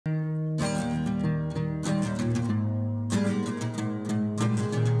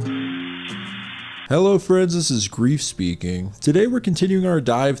Hello friends, this is Grief speaking. Today we're continuing our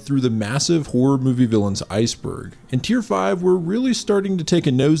dive through the massive horror movie villains Iceberg. In Tier 5, we're really starting to take a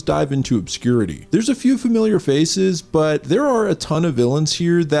nosedive into obscurity. There's a few familiar faces, but there are a ton of villains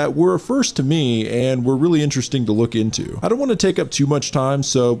here that were a first to me and were really interesting to look into. I don't want to take up too much time,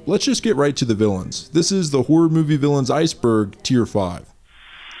 so let's just get right to the villains. This is the horror movie villains Iceberg, Tier 5.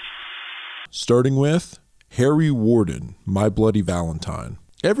 Starting with Harry Warden, My Bloody Valentine.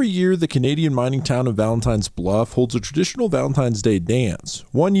 Every year, the Canadian mining town of Valentine's Bluff holds a traditional Valentine's Day dance.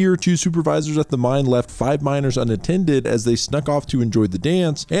 One year, 2 supervisors at the mine left 5 miners unattended as they snuck off to enjoy the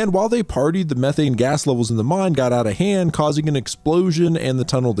dance, and while they partied, the methane gas levels in the mine got out of hand, causing an explosion and the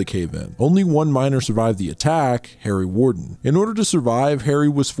tunnel to cave in. Only one miner survived the attack, Harry Warden. In order to survive, Harry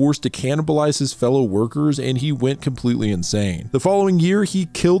was forced to cannibalize his fellow workers, and he went completely insane. The following year, he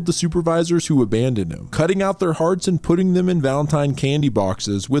killed the supervisors who abandoned him, cutting out their hearts and putting them in Valentine candy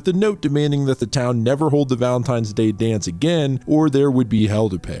boxes, with a note demanding that the town never hold the Valentine's Day dance again or there would be hell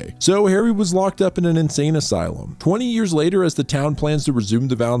to pay. So Harry was locked up in an insane asylum. 20 years later, as the town plans to resume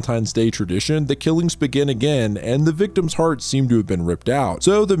the Valentine's Day tradition, the killings begin again and the victims' hearts seem to have been ripped out.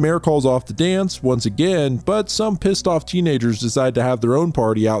 So the mayor calls off the dance once again, but some pissed off teenagers decide to have their own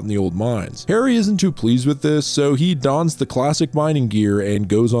party out in the old mines. Harry isn't too pleased with this, so he dons the classic mining gear and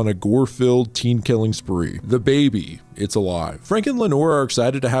goes on a gore-filled teen killing spree. The baby. It's alive. Frank and Lenore are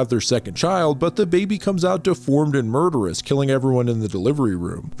excited to have their second child, but the baby comes out deformed and murderous, killing everyone in the delivery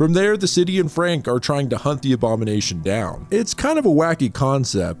room. From there, the city and Frank are trying to hunt the abomination down. It's kind of a wacky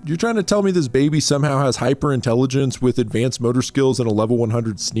concept. You're trying to tell me this baby somehow has hyper intelligence with advanced motor skills and a level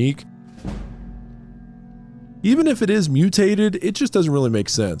 100 sneak? Even if it is mutated, it just doesn't really make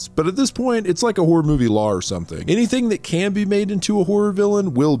sense. But at this point, it's like a horror movie law or something. Anything that can be made into a horror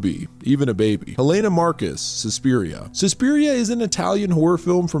villain will be, even a baby. Helena Markos, Suspiria. Suspiria is an Italian horror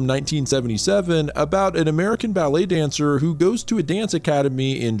film from 1977 about an American ballet dancer who goes to a dance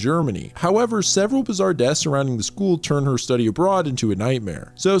academy in Germany. However, several bizarre deaths surrounding the school turn her study abroad into a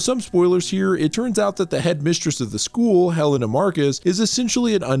nightmare. So some spoilers here, it turns out that the headmistress of the school, Helena Markos, is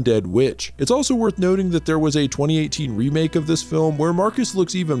essentially an undead witch. It's also worth noting that there was a 2018 remake of this film where Markos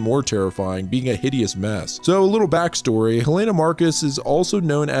looks even more terrifying, being a hideous mess. So a little backstory, Helena Markos is also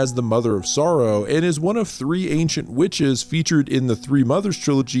known as the Mother of Sorrow and is one of 3 ancient witches featured in the Three Mothers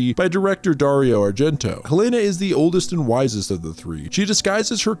trilogy by director Dario Argento. Helena is the oldest and wisest of the 3. She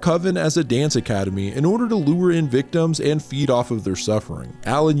disguises her coven as a dance academy in order to lure in victims and feed off of their suffering.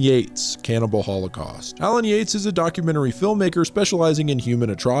 Alan Yates, Cannibal Holocaust. Alan Yates is a documentary filmmaker specializing in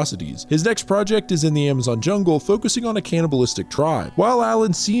human atrocities. His next project is in the Amazon jungle, focusing on a cannibalistic tribe. While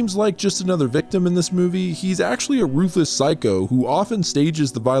Alan seems like just another victim in this movie, he's actually a ruthless psycho who often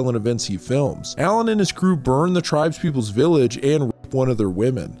stages the violent events he films. Alan and his crew burn the tribespeople's village and rape one of their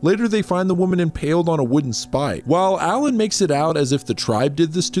women. Later, they find the woman impaled on a wooden spike. While Alan makes it out as if the tribe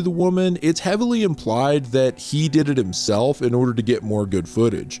did this to the woman, it's heavily implied that he did it himself in order to get more good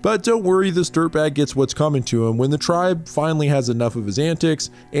footage. But don't worry, this dirtbag gets what's coming to him when the tribe finally has enough of his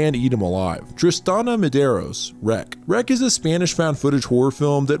antics and eat him alive. Tristana Medeiros, Wreck. Wreck is a Spanish found footage horror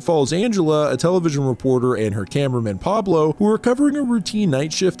film that follows Angela, a television reporter, and her cameraman Pablo, who are covering a routine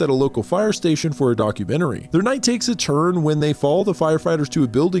night shift at a local fire station for a documentary. Their night takes a turn when they follow the firefighters to a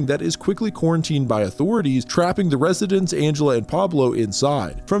building that is quickly quarantined by authorities, trapping the residents, Angela and Pablo,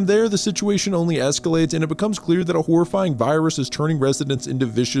 inside. From there, the situation only escalates and it becomes clear that a horrifying virus is turning residents into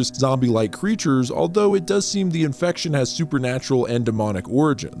vicious zombie-like creatures, although it does seem the infection has supernatural and demonic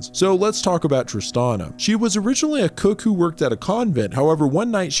origins. So let's talk about Tristana. She was originally a cook who worked at a convent. However,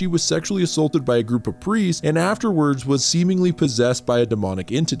 one night she was sexually assaulted by a group of priests and afterwards was seemingly possessed by a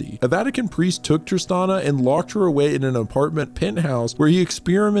demonic entity. A Vatican priest took Tristana and locked her away in an apartment penthouse where he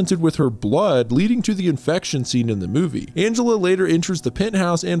experimented with her blood, leading to the infection seen in the movie. Angela later enters the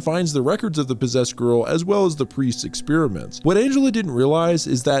penthouse and finds the records of the possessed girl as well as the priest's experiments. What Angela didn't realize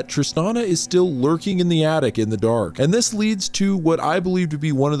is that Tristana is still lurking in the attic in the dark, and this leads to what I believe to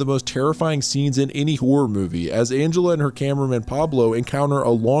be one of the most terrifying scenes in any horror movie, as Angela and her cameraman Pablo encounter a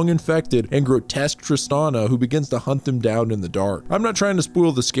long-infected and grotesque Tristana who begins to hunt them down in the dark. I'm not trying to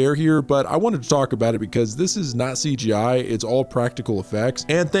spoil the scare here, but I wanted to talk about it because this is not CGI, it's all practical effects,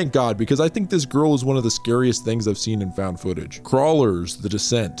 and thank God, because I think this girl is one of the scariest things I've seen in found footage. Crawlers, The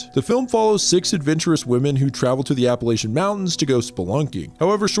Descent. The film follows 6 adventurous women who travel to the Appalachian Mountains to go spelunking.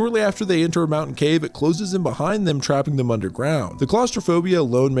 However, shortly after they enter a mountain cave, it closes in behind them, trapping them underground. The claustrophobia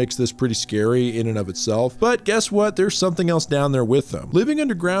alone makes this pretty scary in and of itself, but guess what? There's something else down there with them. Living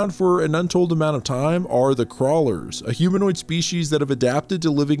underground for an untold amount of time are the crawlers, a humanoid species that have adapted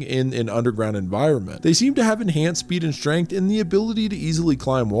to living in an underground environment. They seem to have enhanced speed and strength and the ability to easily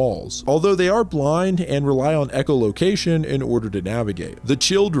climb walls, although they are blind and rely on echolocation in order to navigate. The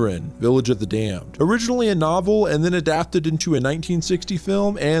Children, Village of the Damned. Originally a novel and then adapted into a 1960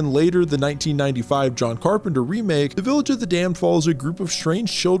 film and later the 1995 John Carpenter remake, The Village of the Damned follows a group of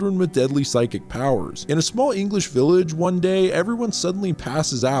strange children with deadly psychic powers. In a small English village, one day, everyone suddenly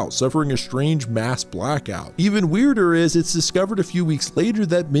passes out, suffering a strange mass blackout. Even weirder is it's discovered a few weeks later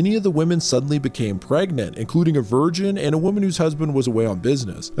that many of the women suddenly became pregnant, including a virgin and a woman whose husband was away on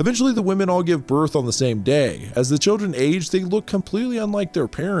business. Eventually, the women all give birth on the same day. As the children age, they look completely unlike their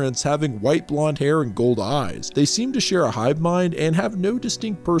parents, having white blonde hair and gold eyes. They seem to share a hive mind and have no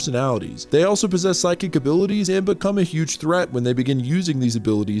distinct personalities. They also possess psychic abilities and become a huge threat when they begin using these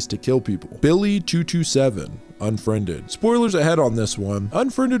abilities to kill people. Billy 227. Unfriended. Spoilers ahead on this one.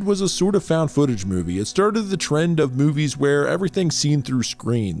 Unfriended was a sort of found footage movie. It started the trend of movies where everything's seen through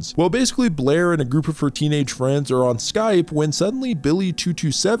screens. Well, basically Blair and a group of her teenage friends are on Skype when suddenly Billy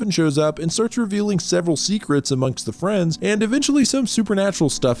 227 shows up and starts revealing several secrets amongst the friends, and eventually some supernatural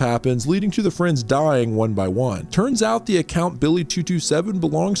stuff happens, leading to the friends dying one by one. Turns out the account Billy 227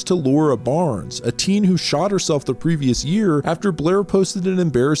 belongs to Laura Barnes, a teen who shot herself the previous year after Blair posted an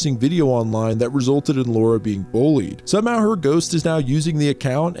embarrassing video online that resulted in Laura being bullied. Somehow her ghost is now using the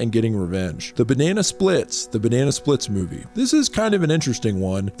account and getting revenge. The Banana Splits, the Banana Splits movie. This is kind of an interesting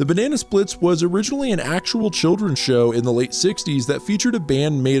one. The Banana Splits was originally an actual children's show in the late 60s that featured a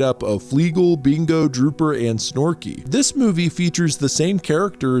band made up of Fleagle, Bingo, Drooper, and Snorky. This movie features the same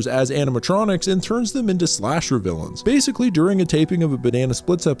characters as animatronics and turns them into slasher villains. Basically, during a taping of a Banana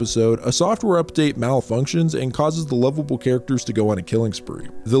Splits episode, a software update malfunctions and causes the lovable characters to go on a killing spree.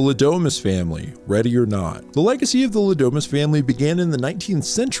 The Domas family, Ready or Not. The legacy of the Domas family began in the 19th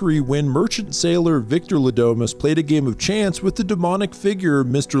century when merchant sailor Victor Domas played a game of chance with the demonic figure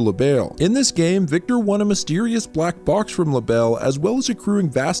Mr. LaBelle. In this game, Victor won a mysterious black box from LaBelle as well as accruing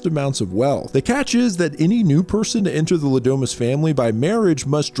vast amounts of wealth. The catch is that any new person to enter the Domas family by marriage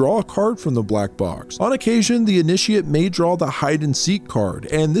must draw a card from the black box. On occasion, the initiate may draw the hide and seek card,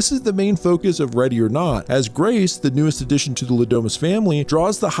 and this is the main focus of Ready or Not, as Grace, the newest addition to the Domas family,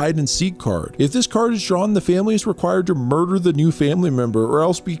 draws the hide and seek card. If this card is drawn, the family is required to murder the new family member or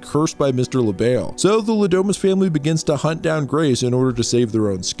else be cursed by Mr. LaBelle. So the Domas family begins to hunt down Grace in order to save their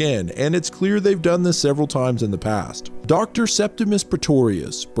own skin, and it's clear they've done this several times in the past. Dr. Septimus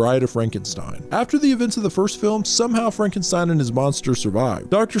Pretorius, Bride of Frankenstein. After the events of the first film, somehow Frankenstein and his monster survive.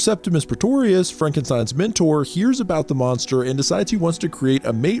 Dr. Septimus Pretorius, Frankenstein's mentor, hears about the monster and decides he wants to create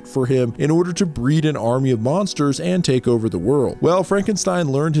a mate for him in order to breed an army of monsters and take over the world. Well,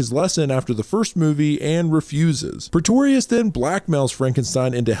 Frankenstein learned his lesson after the first movie and refuses. Pretorius then blackmails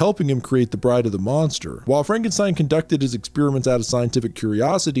Frankenstein into helping him create the bride of the monster. While Frankenstein conducted his experiments out of scientific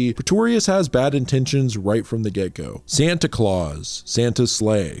curiosity, Pretorius has bad intentions right from the get-go. Santa Claus, Santa's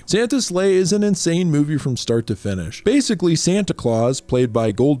Sleigh. Santa's Sleigh is an insane movie from start to finish. Basically, Santa Claus, played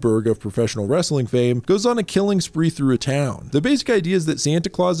by Goldberg of professional wrestling fame, goes on a killing spree through a town. The basic idea is that Santa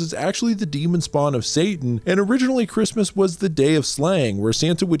Claus is actually the demon spawn of Satan, and originally Christmas was the day of slaying, where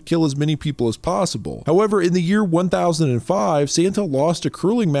Santa would kill as many people as possible. However, in the year 1005, Santa lost a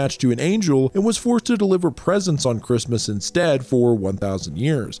curling match to an angel and was forced to deliver presents on Christmas instead for 1000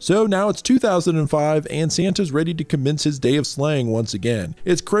 years. So now it's 2005 and Santa's ready to commence his day of slaying once again.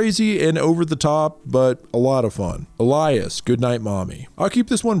 It's crazy and over the top, but a lot of fun. Elias, Goodnight Mommy. I'll keep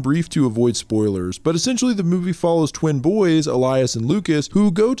this one brief to avoid spoilers, but essentially the movie follows twin boys, Elias and Lucas,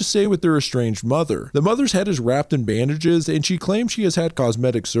 who go to stay with their estranged mother. The mother's head is wrapped in bandages and she claims she has had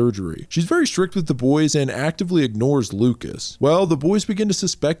cosmetic surgery. She's very strict with the boys and actively ignores Lucas. Well, the boys begin to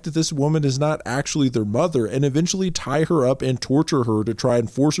suspect that this woman is not actually their mother and eventually tie her up and torture her to try and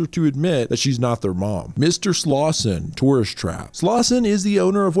force her to admit that she's not their mom. Mr. Slausen, Tourist Trap. Slausen is the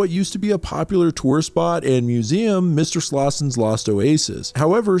owner of what used to be a popular tourist spot and museum, Mr. Slausen's Lost Oasis.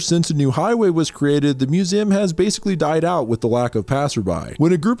 However, since a new highway was created, the museum has basically died out with the lack of passerby.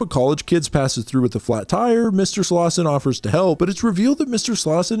 When a group of college kids passes through with a flat tire, Mr. Slausen offers to help, but it's revealed that Mr.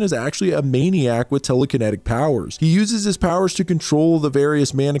 Slausen is actually a maniac with telekinetic powers. He uses his powers to control the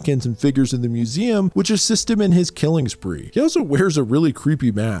various mannequins and figures in the museum, which assist him in his killing spree. He also wears a really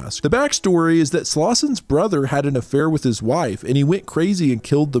creepy mask. The backstory is that Slausen's brother had an affair with his wife, and he went crazy and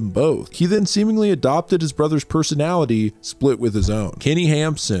killed them both. He then seemingly adopted his brother's personality, split with his own. Kenny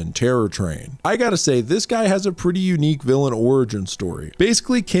Hampson, Terror Train. I gotta say, this guy has a pretty unique villain origin story.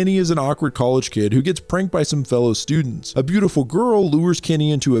 Basically, Kenny is an awkward college kid who gets pranked by some fellow students. A beautiful girl lures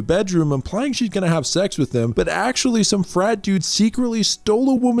Kenny into a bedroom, implying she's gonna have sex with him, but actually some frat dude secretly stole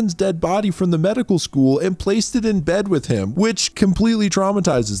a woman's dead body from the medical school and placed it in bed with him, which completely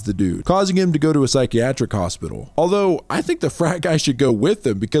traumatizes the dude, causing him to go to a psychiatric hospital. Although, I think the frat guy should go with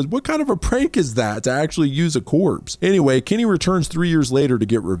them, because what kind of a prank is that to actually use a corpse? Anyway, Kenny returns 3 years later to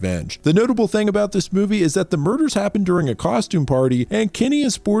get revenge. The notable thing about this movie is that the murders happen during a costume party, and Kenny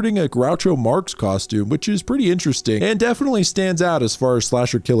is sporting a Groucho Marx costume, which is pretty interesting and definitely stands out as far as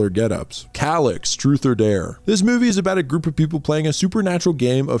slasher killer get-ups. Calux, Truth or Dare. This movie is about a group of people playing a supernatural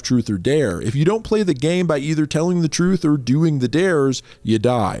game of Truth or Dare. If you don't play the game by either telling the truth or doing the dares, you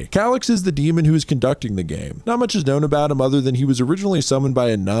die. Calux is the demon who is conducting the game. Not much is known about him other than he was originally summoned by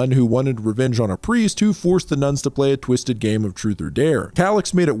a nun who wanted revenge on a priest who forced the nuns to play a twisted game of Truth or Dare.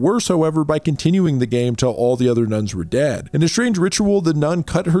 Calux made it worse, however, by continuing the game till all the other nuns were dead. In a strange ritual, the nun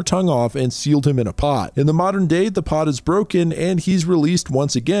cut her tongue off and sealed him in a pot. In the modern day, the pot is broken and he's released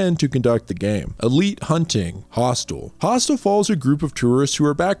once again to conduct the game. Elite Hunting, Hostel. Hostel follows a group of tourists who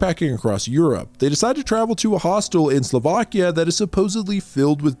are backpacking across Europe. They decide to travel to a hostel in Slovakia that is supposedly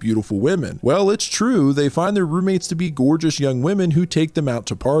filled with beautiful women. Well, it's true. They find their roommates to be gorgeous young women who take them out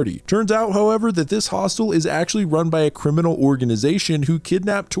to party. Turns out, however, that this hostel is actually run by a criminal organization who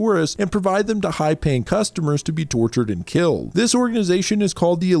kidnap tourists and provide them to high-paying customers to be tortured and killed. This organization is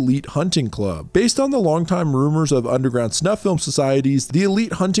called the Elite Hunting Club. Based on the longtime rumors of underground snuff film societies, the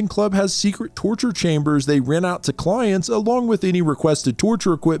Elite Hunting Club has secret torture chambers they rent out to clients along with any requested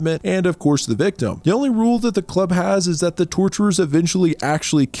torture equipment and, of course, the victim. The only rule that the club has is that the torturers eventually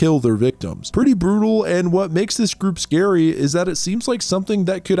actually kill their victims. Pretty brutal, and what makes this group scary is that it seems like something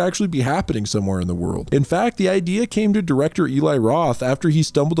that could actually be happening somewhere in the world. In fact, the idea came to director Eli Roth after he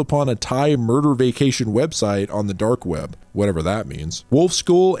stumbled upon a Thai murder vacation website on the dark web, whatever that means. Wolf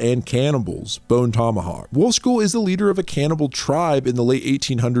Skull and Cannibals, Bone Tomahawk. Wolf Skull is the leader of a cannibal tribe in the late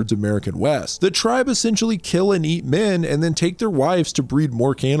 1800s American West. The tribe essentially kill and eat men and then take their wives to breed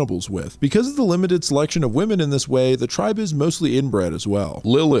more cannibals with. Because of the limited selection of women in this way, the tribe is mostly inbred as well.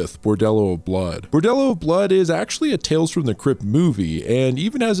 Lilith, Bordello of Blood. Bordello of Blood is actually a Tales from the Crypt movie and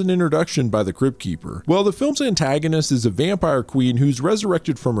even has an introduction by the Crypt Keeper. Well, the film's antagonist is a vampire queen who's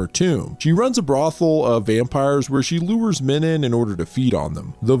resurrected from her tomb. She runs a brothel of vampires where she lures men in order to feed on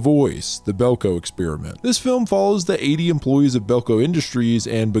them. The Voice, the Belko experiment. This film follows the 80 employees of Belko Industries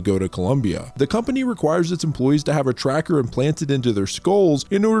and Bogota, Colombia. The company requires its employees to have a tracker implanted into their skulls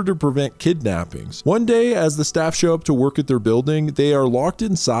in order to prevent kidnappings. One day, as the staff show up to work at their building, they are locked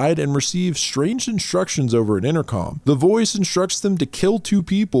inside and receive strange instructions over an intercom. The Voice instructs them to kill 2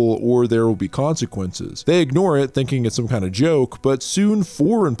 people or there will be consequences. They ignore it, thinking it's some kind of joke, but soon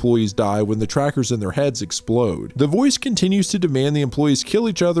 4 employees die when the trackers in their heads explode. The Voice continues to demand the employees kill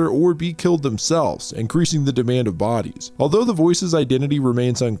each other or be killed themselves, increasing the demand of bodies. Although the Voice's identity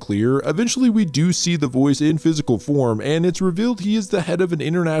remains unclear, eventually we do see the Voice in physical form, and it's revealed he is the head of an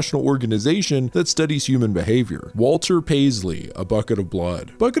international organization that studies human behavior. Walter Paisley, A Bucket of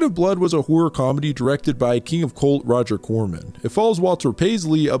Blood. Bucket of Blood was a horror comedy directed by King of Cult Roger Corman. It follows Walter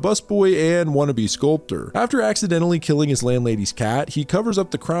Paisley, a busboy and wannabe sculptor. After accidentally killing his landlady's cat, he covers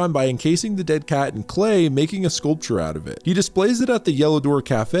up the crime by encasing the dead cat in clay, making a sculpture out of it. He displays it at the Yellow Door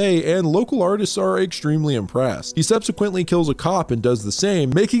Cafe, and local artists are extremely impressed. He subsequently kills a cop and does the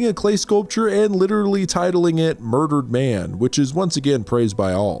same, making a clay sculpture and literally titling it Murdered Man, which is once again praised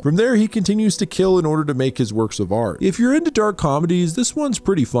by all. From there, he continues to kill in order to make his works of art. If you're into dark comedies, this one's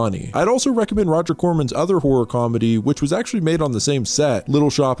pretty funny. I'd also recommend Roger Corman's other horror comedy, which was actually made on the same set, Little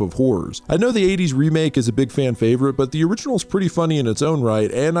Shop of Horrors. I know the 80s remake is a big fan favorite, but the original's pretty funny in its own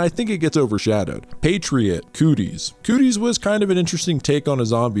right, and I think it gets overshadowed. Patriot, Cooties. Cooties was kind of an interesting take on a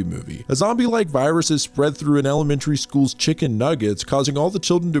zombie movie. A zombie-like virus is spread through an elementary school's chicken nuggets, causing all the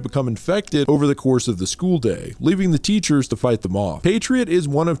children to become infected over the course of the school day, leaving the teachers to fight them off. Patriot is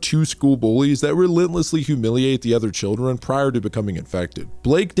one of 2 school bullies that relentlessly humiliate the other children prior to becoming infected.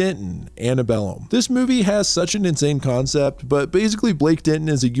 Blake Denton, Antebellum. This movie has such an insane concept, but basically Blake Denton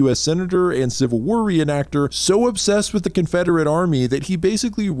is a US Senator and Civil War reenactor so obsessed with the Confederate Army that he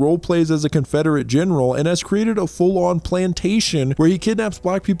basically role plays as a Confederate general and has created a full-on plantation where he kidnaps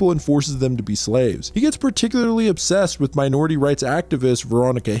black people and forces them to be slaves. He gets particularly obsessed with minority rights activist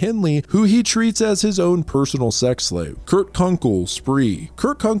Veronica Henley, who he treats as his own personal sex slave. Kurt Kunkel, Spree.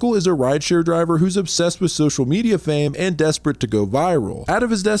 Kurt Kunkel is a rideshare driver who's obsessed with social media fame and desperate to go viral. Out of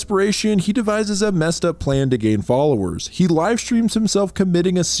his desperation, he devises a messed up plan to gain followers. He live streams himself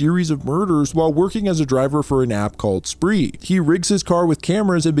committing a series of murders while working as a driver for an app called Spree. He rigs his car with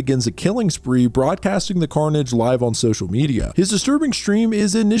cameras and begins a killing spree, broadcasting the carnage live on social media. His disturbing stream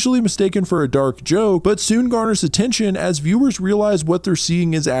is initially mistaken for a dark joke, but soon garners attention as viewers realize what they're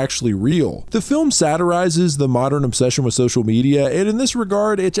seeing is actually real. The film satirizes the modern obsession with social media, and in this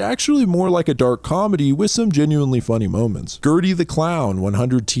regard, it's actually more like a dark comedy with some genuinely funny moments. Gurdy the Clown,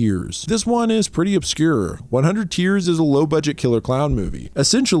 100 Tears. This one is pretty obscure. 100 Tears is a low-budget killer clown movie.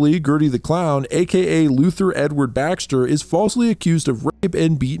 Essentially, Gurdy the Clown, aka Luther Edward Baxter, is falsely accused of rape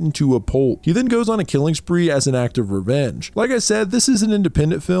and beaten to a pulp. He then goes on a killing spree as an act of revenge. Like I said, this is an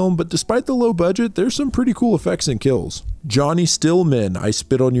independent film, but despite the low budget, there's some pretty cool effects and kills. Johnny Stillman, I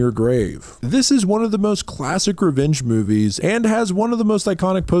Spit on Your Grave. This is one of the most classic revenge movies and has one of the most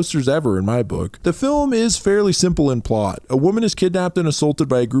iconic posters ever in my book. The film is fairly simple in plot. A woman is kidnapped and assaulted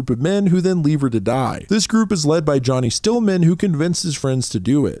by a group of men who then leave her to die. This group is led by Johnny Stillman, who convinced his friends to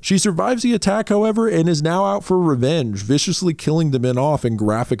do it. She survives the attack, however, and is now out for revenge, viciously killing the men off in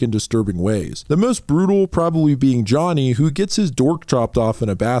graphic and disturbing ways. The most brutal probably being Johnny, who gets his dork chopped off in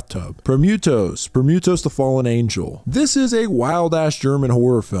a bathtub. Prometheus the Fallen Angel. This is a wild-ass German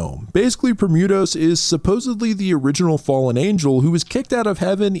horror film. Basically, Prometheus is supposedly the original fallen angel who was kicked out of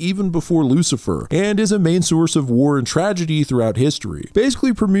heaven even before Lucifer, and is a main source of war and tragedy throughout history.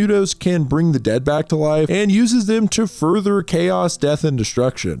 Basically, Prometheus can bring the dead back to life and uses them to further chaos, death, and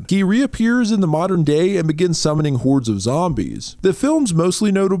destruction. He reappears in the modern day and begins summoning hordes of zombies. The film's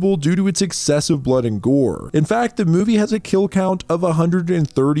mostly notable due to its excessive blood and gore. In fact, the movie has a kill count of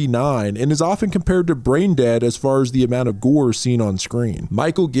 139 and is often compared to Brain Dead as far as the amount of gore seen on screen.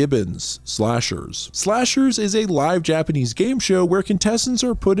 Michael Gibbons, Slashers. Slashers is a live Japanese game show where contestants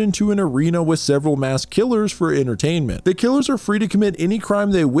are put into an arena with several masked killers for entertainment. The killers are free to commit any crime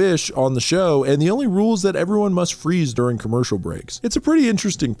they wish on the show, and the only rule is that everyone must freeze during commercial breaks. It's a pretty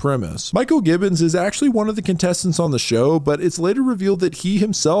interesting premise. Michael Gibbons is actually one of the contestants on the show, but it's later revealed that he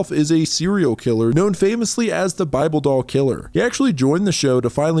himself is a serial killer known famously as the Bible Doll Killer. He actually joined the show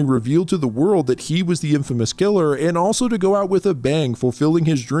to finally reveal to the world that he was the infamous killer, and also to go out with a bang, fulfilling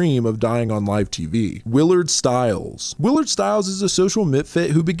his dream of dying on live TV. Willard Stiles. Willard Stiles is a social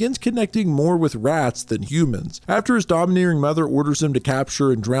misfit who begins connecting more with rats than humans. After his domineering mother orders him to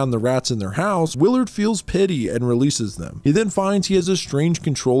capture and drown the rats in their house, Willard feels pity and releases them. He then finds he has a strange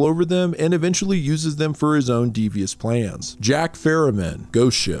control over them and eventually uses them for his own devious plans. Jack Ferriman,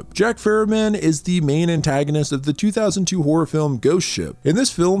 Ghost Ship. Jack Ferriman is the main antagonist of the 2002 horror film Ghost Ship. In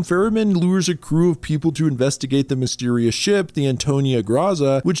this film, Ferriman lures a crew of people to investigate the mysterious ship, the Antonia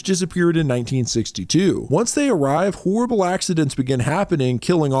Graza, which disappeared in 1962. Once they arrive, horrible accidents begin happening,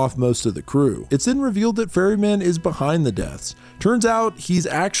 killing off most of the crew. It's then revealed that Ferryman is behind the deaths. Turns out he's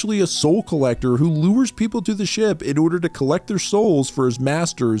actually a soul collector who lures people to the ship in order to collect their souls for his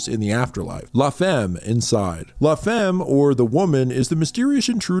masters in the afterlife. La Femme, Inside. La Femme, or the woman, is the mysterious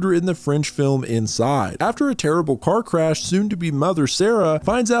intruder in the French film Inside. After a terrible car crash, soon-to-be mother Sarah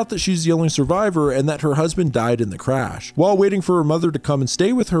finds out that she's the only survivor and that her husband died in the crash. While waiting for her mother to come and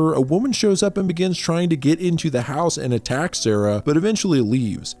stay with her, a woman shows up and begins trying to get into the house and attack Sarah, but eventually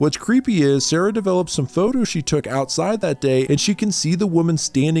leaves. What's creepy is Sarah develops some photos she took outside that day, and she can see the woman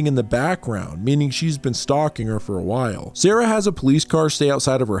standing in the background, meaning she's been stalking her for a while. Sarah has a police car stay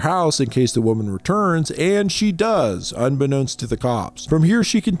outside of her house in case the woman returns, and she does, unbeknownst to the cops. From here,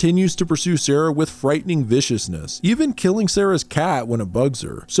 she continues to pursue Sarah with frightening viciousness, even killing Sarah's cat when it bugs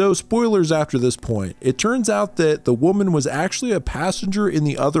her. So, spoilers after this point. It turns out that the woman was actually a passenger in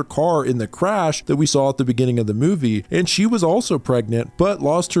the other car in the crash that we saw at the beginning of the movie, and she was also pregnant, but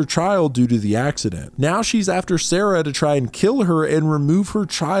lost her child due to the accident. Now she's after Sarah to try and kill her and remove her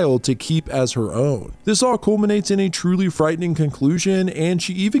child to keep as her own. This all culminates in a truly frightening conclusion, and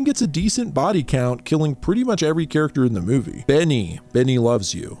she even gets a decent body count, killing pretty much every character in the movie. Benny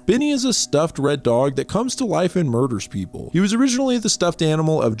Loves You. Benny is a stuffed red dog that comes to life and murders people. He was originally the stuffed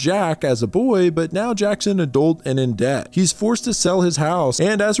animal of Jack as a boy, but now Jack's an adult and in debt. He's forced to sell his house,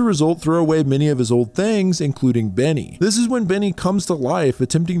 and as a result throw away many of his old things, including Benny. This is when Benny comes to life,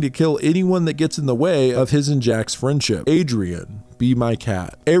 attempting to kill anyone that gets in the way of his and Jack's friendship. Adrian, Be My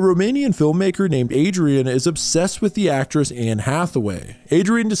Cat. A Romanian filmmaker named Adrian is obsessed with the actress Anne Hathaway.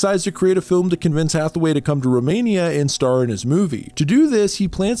 Adrian decides to create a film to convince Hathaway to come to Romania and star in his movie. To do this, he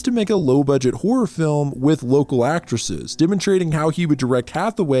plans to make a low-budget horror film with local actresses, demonstrating how he would direct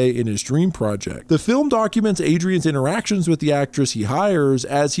Hathaway in his dream project. The film documents Adrian's interactions with the actress he hires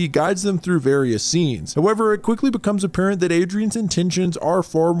as he guides them through various scenes. However, it quickly becomes apparent that Adrian's intentions are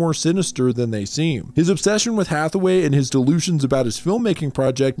far more sinister than they seem. His obsession with Hathaway and his delusions about his filmmaking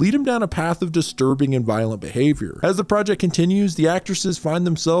project lead him down a path of disturbing and violent behavior. As the project continues, the actresses find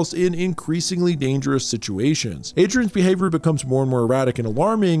themselves in increasingly dangerous situations. Adrian's behavior becomes more and more erratic and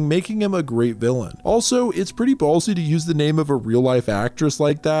alarming, making him a great villain. Also, it's pretty ballsy to use the name of a real-life actress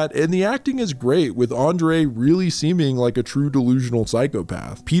like that, and the acting is great, with Andre really seeming like a true delusional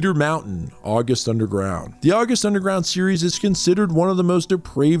psychopath. Peter Mountain, August Underground. The August Underground series is considered one of the most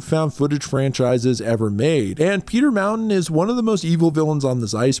depraved found footage franchises ever made, and Peter Mountain is one of the most most evil villains on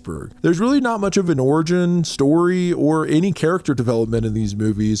this iceberg. There's really not much of an origin, story, or any character development in these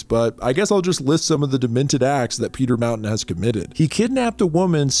movies, but I guess I'll just list some of the demented acts that Peter Mountain has committed. He kidnapped a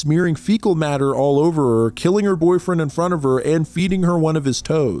woman, smearing fecal matter all over her, killing her boyfriend in front of her, and feeding her one of his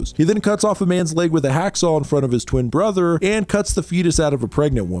toes. He then cuts off a man's leg with a hacksaw in front of his twin brother, and cuts the fetus out of a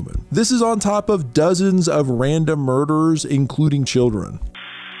pregnant woman. This is on top of dozens of random murders, including children.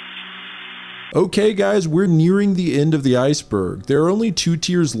 Okay guys, we're nearing the end of the iceberg. There are only 2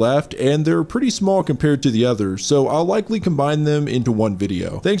 tiers left, and they're pretty small compared to the others, so I'll likely combine them into one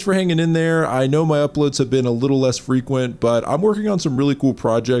video. Thanks for hanging in there. I know my uploads have been a little less frequent, but I'm working on some really cool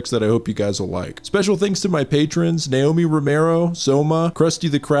projects that I hope you guys will like. Special thanks to my patrons, Naomi Romero, Soma, Krusty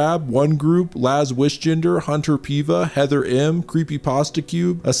the Crab, One Group, Laz Wishgender, Hunter Piva, Heather M, Creepypasta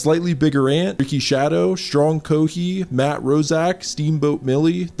Cube, A Slightly Bigger Ant, Ricky Shadow, Strong Kohi, Matt Rozak, Steamboat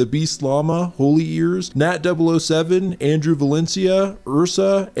Millie, The Beast Llama, Holy Ears, Nat 007, Andrew Valencia,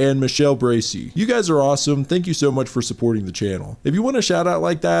 Ursa, and Michelle Bracey. You guys are awesome. Thank you so much for supporting the channel. If you want a shout out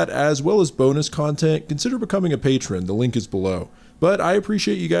like that, as well as bonus content, consider becoming a patron. The link is below. But I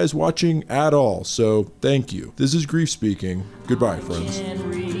appreciate you guys watching at all, so thank you. This is Grief speaking. Goodbye, friends.